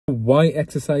why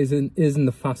exercising isn't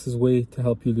the fastest way to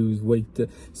help you lose weight.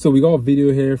 So we got a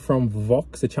video here from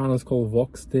VOX. The channel is called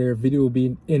VOX. Their video will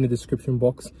be in the description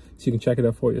box so you can check it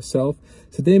out for yourself.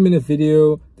 So 30-minute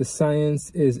video, the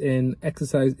science is in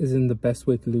exercise isn't the best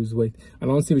way to lose weight. And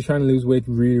honestly, if you're trying to lose weight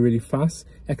really fast,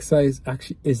 exercise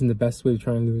actually isn't the best way to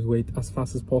try and lose weight as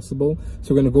fast as possible.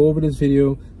 So we're going to go over this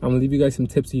video. I'm going to leave you guys some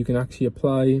tips that you can actually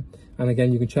apply. And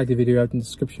again, you can check the video out in the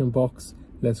description box.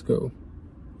 Let's go.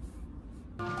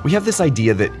 We have this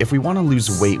idea that if we want to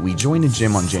lose weight, we join a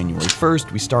gym on January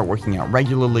 1st, we start working out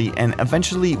regularly, and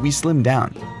eventually we slim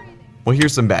down. Well,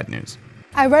 here's some bad news.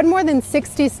 I read more than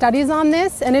 60 studies on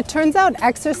this, and it turns out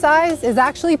exercise is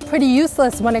actually pretty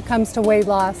useless when it comes to weight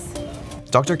loss.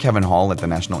 Dr. Kevin Hall at the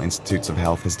National Institutes of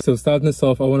Health has... So starting this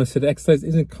off, I want to say that exercise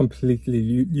isn't completely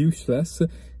useless.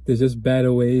 There's just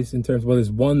better ways in terms, well,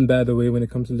 there's one better way when it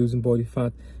comes to losing body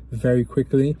fat very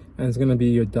quickly, and it's going to be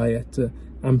your diet.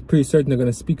 I'm pretty certain they're going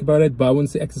to speak about it, but I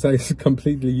wouldn't say exercise is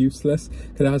completely useless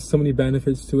because it has so many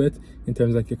benefits to it in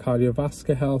terms of like your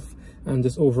cardiovascular health and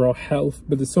just overall health.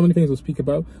 But there's so many things we'll speak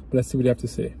about, but let's see what you have to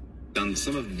say. Done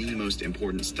some of the most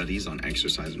important studies on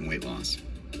exercise and weight loss.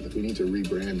 But we need to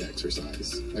rebrand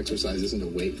exercise. Exercise isn't a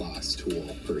weight loss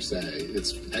tool per se.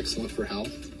 It's excellent for health.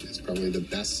 It's probably the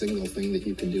best single thing that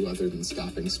you can do other than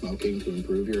stopping smoking to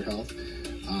improve your health.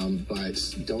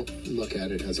 But don't look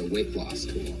at it as a weight loss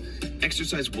tool.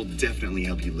 Exercise will definitely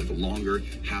help you live a longer,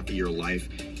 happier life.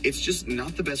 It's just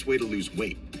not the best way to lose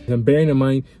weight. And bearing in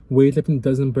mind, weightlifting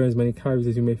doesn't burn as many calories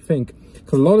as you may think.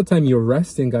 Because a lot of the time you're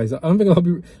resting, guys. I don't think a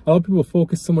lot of people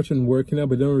focus so much on working out,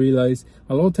 but don't realize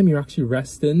a lot of the time you're actually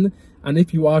resting. And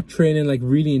if you are training like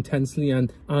really intensely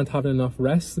and aren't having enough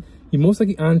rest, you most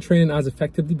likely aren't training as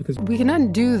effectively because we can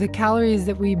undo the calories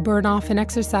that we burn off in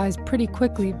exercise pretty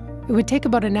quickly. It would take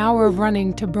about an hour of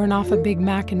running to burn off a Big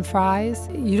Mac and fries.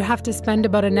 You'd have to spend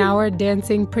about an hour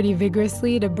dancing pretty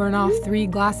vigorously to burn off 3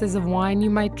 glasses of wine you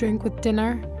might drink with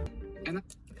dinner.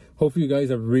 Hopefully you guys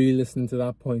are really listening to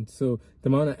that point. So the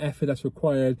amount of effort that's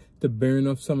required to burn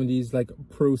off some of these like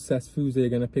processed foods that you're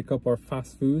going to pick up or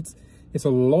fast foods, it's a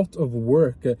lot of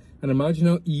work. And imagine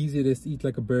how easy it is to eat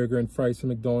like a burger and fries from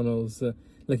McDonald's.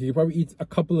 Like you could probably eat a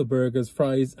couple of burgers,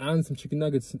 fries, and some chicken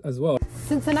nuggets as well.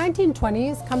 Since the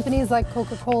 1920s, companies like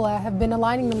Coca-Cola have been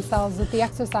aligning themselves with the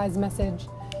exercise message.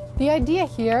 The idea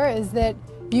here is that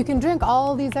you can drink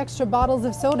all these extra bottles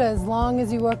of soda as long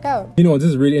as you work out. You know, this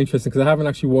is really interesting because I haven't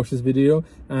actually watched this video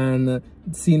and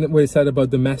seen what it said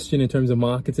about the messaging in terms of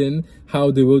marketing, how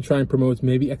they will try and promote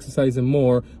maybe exercising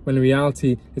more, when in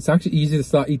reality, it's actually easy to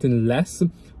start eating less.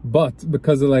 But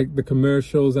because of like the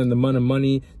commercials and the amount of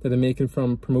money that they're making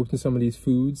from promoting some of these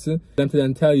foods, them to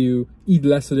then tell you eat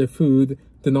less of their food,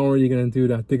 they're not really going to do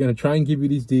that. They're going to try and give you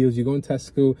these deals. You go in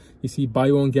Tesco, you see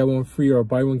buy one get one free or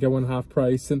buy one get one half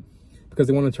price, because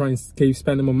they want to try and get you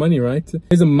spending more money, right?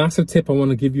 Here's a massive tip I want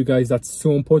to give you guys that's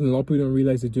so important. A lot of people don't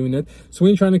realize they're doing it. So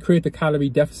when you're trying to create a calorie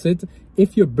deficit,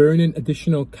 if you're burning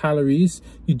additional calories,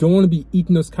 you don't want to be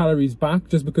eating those calories back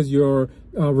just because you're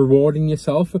rewarding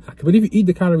yourself. But if you eat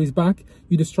the calories back,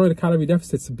 you destroy the calorie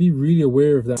deficit. So be really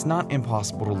aware of that. It's not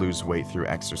impossible to lose weight through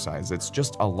exercise. It's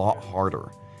just a lot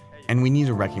harder. And we need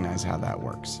to recognize how that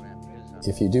works.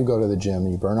 If you do go to the gym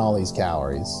and you burn all these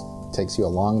calories, it takes you a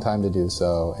long time to do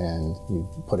so, and you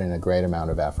put in a great amount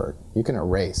of effort. You can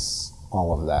erase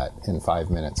all of that in 5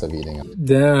 minutes of eating it.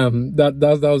 Damn, that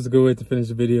was a good way to finish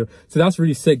the video. So that's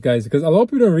really sick, guys, because a lot of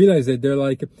people don't realize it. They're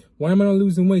like, why am I not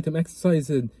losing weight? I'm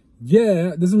exercising.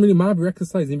 Yeah, it doesn't really matter if you're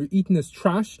exercising. If you're eating this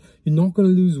trash, you're not going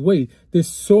to lose weight. There's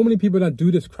so many people that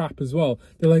do this crap as well.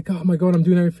 They're like, oh my God, I'm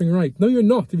doing everything right. No, you're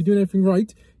not. If you're doing everything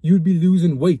right, you'd be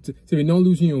losing weight. So if you're not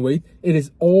losing your weight, it is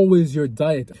always your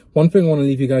diet. One thing I want to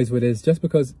leave you guys with is just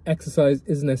because exercise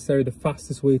isn't necessarily the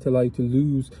fastest way to allow you to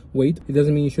lose weight, it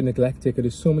doesn't mean you should neglect it, because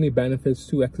there's so many benefits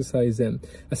to exercising,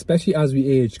 especially as we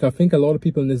age. Because I think a lot of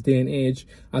people in this day and age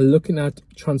are looking at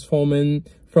transforming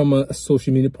from a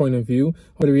social media point of view.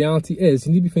 But the reality is,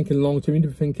 you need to be thinking long term. You need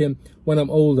to be thinking, when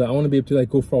I'm older, I want to be able to like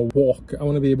go for a walk. I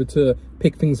want to be able to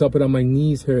pick things up without my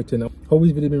knees hurting. Hope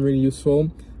this video has been really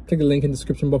useful. Click the link in the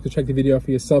description box to check the video out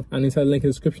for yourself. And inside the link in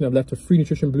the description, I've left a free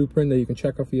nutrition blueprint that you can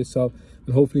check out for yourself.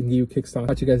 And hopefully it can give you a kickstart.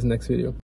 Catch you guys in the next video.